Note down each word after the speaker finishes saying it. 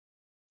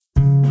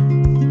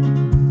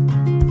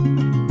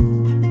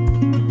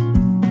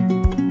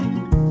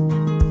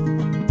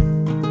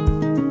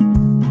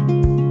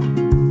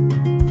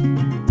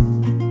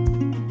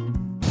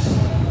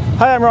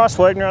Hi, I'm Ross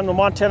Wagner. I'm the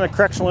Montana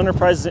Correctional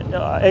Enterprise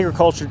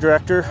Agriculture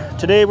Director.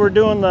 Today we're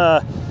doing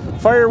the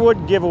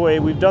Firewood giveaway.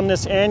 We've done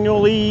this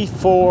annually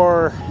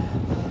for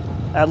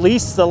at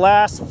least the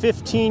last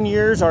 15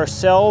 years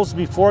ourselves.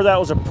 Before that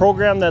was a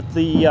program that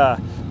the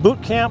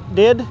boot camp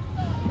did,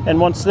 and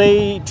once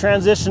they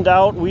transitioned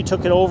out, we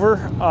took it over.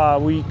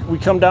 We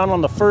come down on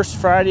the first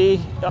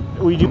Friday.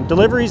 We do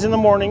deliveries in the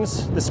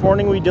mornings. This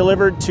morning we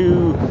delivered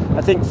to,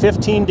 I think,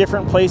 15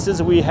 different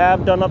places. We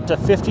have done up to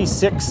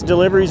 56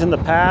 deliveries in the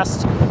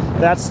past.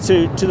 That's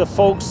to the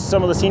folks,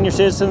 some of the senior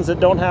citizens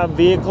that don't have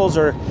vehicles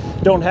or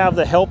don't have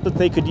the help that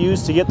they could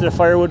use to get their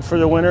firewood for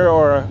the winter,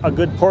 or a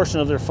good portion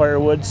of their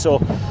firewood.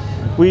 So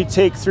we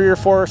take 3 or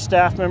 4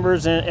 staff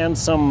members and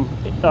some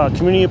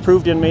community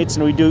approved inmates,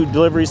 and we do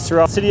deliveries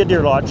throughout the city of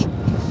Deer Lodge.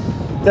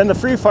 Then the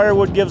free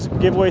firewood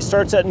giveaway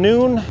starts at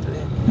noon,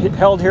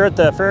 held here at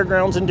the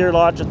fairgrounds in Deer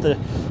Lodge at the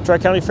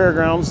Tri-County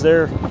Fairgrounds.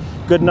 They're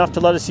good enough to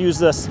let us use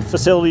this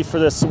facility for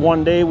this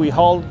one day. We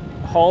hauled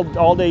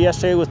all day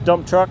yesterday with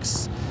dump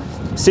trucks.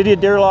 City of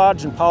Deer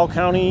Lodge and Powell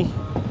County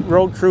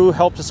road crew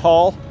helped us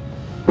haul.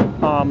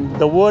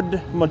 The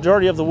wood,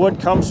 majority of the wood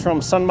comes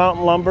from Sun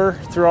Mountain Lumber.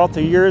 Throughout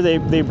the year,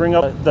 they bring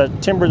up the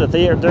timber that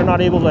they're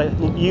not able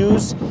to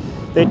use.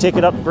 They take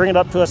it up, bring it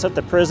up to us at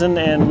the prison,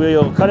 and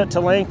we'll cut it to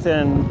length.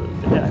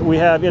 And we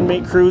have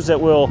inmate crews that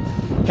will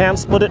hand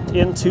split it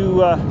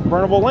into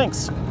burnable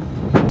lengths.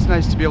 It's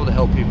nice to be able to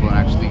help people and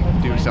actually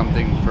do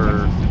something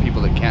for the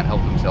people that can't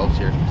help themselves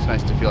here. It's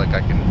nice to feel like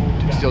I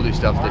can still do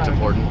stuff that's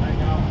important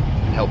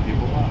and help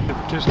people. I've been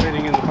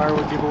participating in the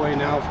firewood giveaway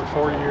now for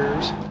 4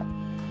 years.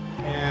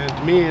 And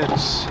to me,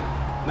 it's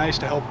nice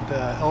to help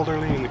the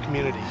elderly in the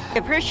community. I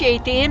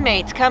appreciate the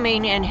inmates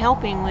coming and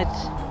helping with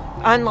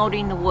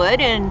unloading the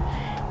wood and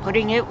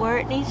putting it where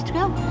it needs to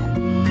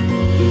go.